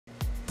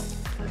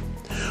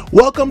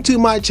Welcome to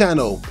my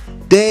channel,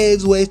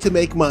 Dave's Ways to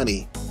Make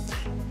Money.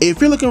 If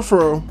you're looking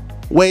for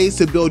ways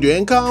to build your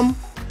income,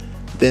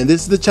 then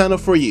this is the channel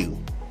for you.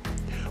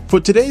 For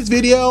today's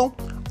video,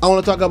 I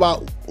want to talk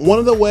about one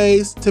of the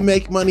ways to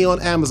make money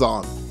on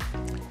Amazon,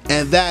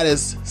 and that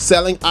is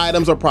selling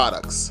items or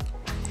products.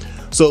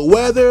 So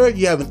whether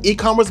you have an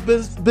e-commerce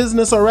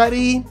business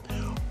already,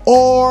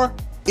 or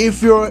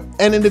if you're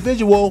an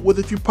individual with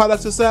a few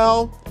products to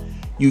sell,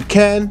 you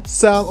can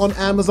sell on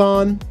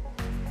Amazon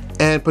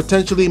and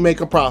potentially make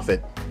a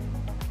profit.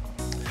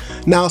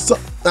 Now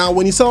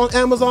when you sell on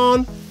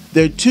Amazon,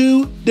 there are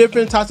two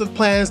different types of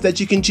plans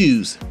that you can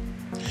choose.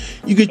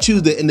 You could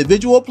choose the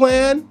individual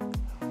plan,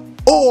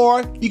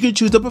 or you could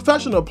choose the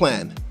professional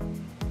plan.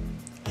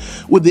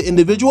 With the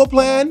individual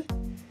plan,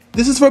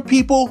 this is for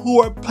people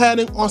who are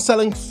planning on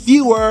selling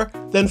fewer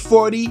than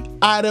 40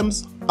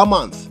 items a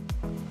month.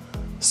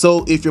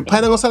 So if you're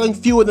planning on selling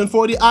fewer than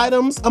 40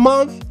 items a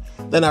month,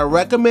 then I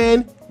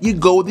recommend you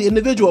go with the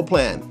individual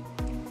plan.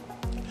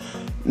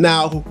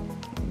 Now,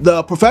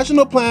 the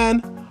professional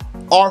plan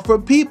are for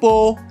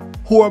people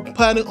who are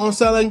planning on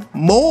selling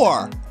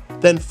more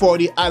than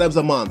 40 items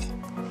a month.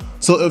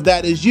 So if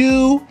that is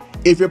you,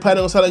 if you're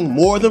planning on selling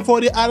more than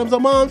 40 items a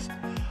month,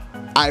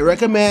 I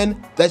recommend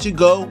that you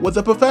go with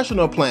the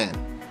professional plan.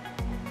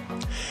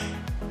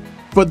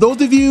 For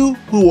those of you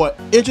who are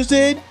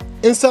interested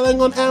in selling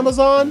on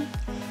Amazon,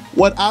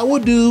 what I will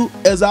do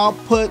is I'll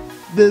put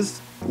this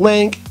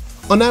link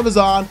on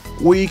Amazon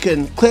where you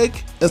can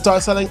click and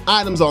start selling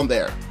items on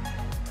there.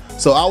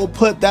 So I will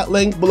put that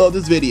link below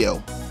this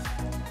video.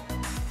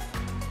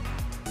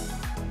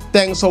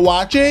 Thanks for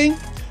watching.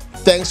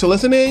 Thanks for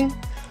listening.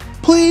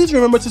 Please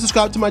remember to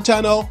subscribe to my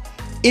channel.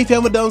 If you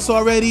haven't done so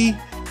already,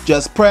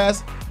 just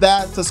press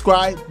that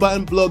subscribe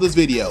button below this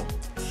video.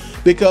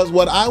 Because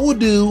what I will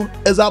do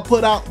is I'll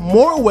put out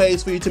more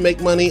ways for you to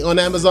make money on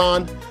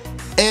Amazon,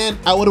 and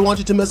I wouldn't want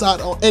you to miss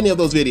out on any of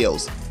those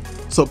videos.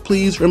 So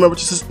please remember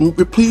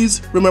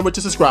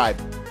to subscribe.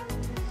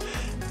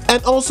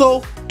 And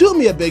also, do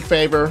me a big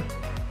favor.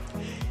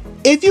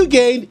 If you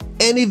gained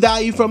any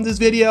value from this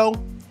video,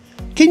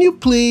 can you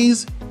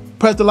please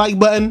press the like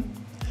button?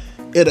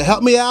 It'll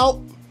help me out.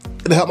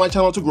 It'll help my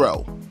channel to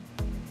grow.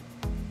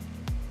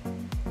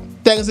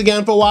 Thanks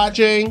again for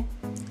watching.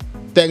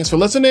 Thanks for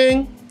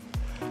listening.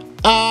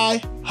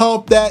 I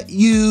hope that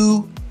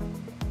you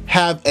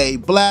have a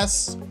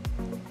blessed,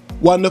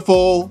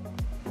 wonderful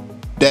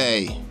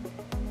day.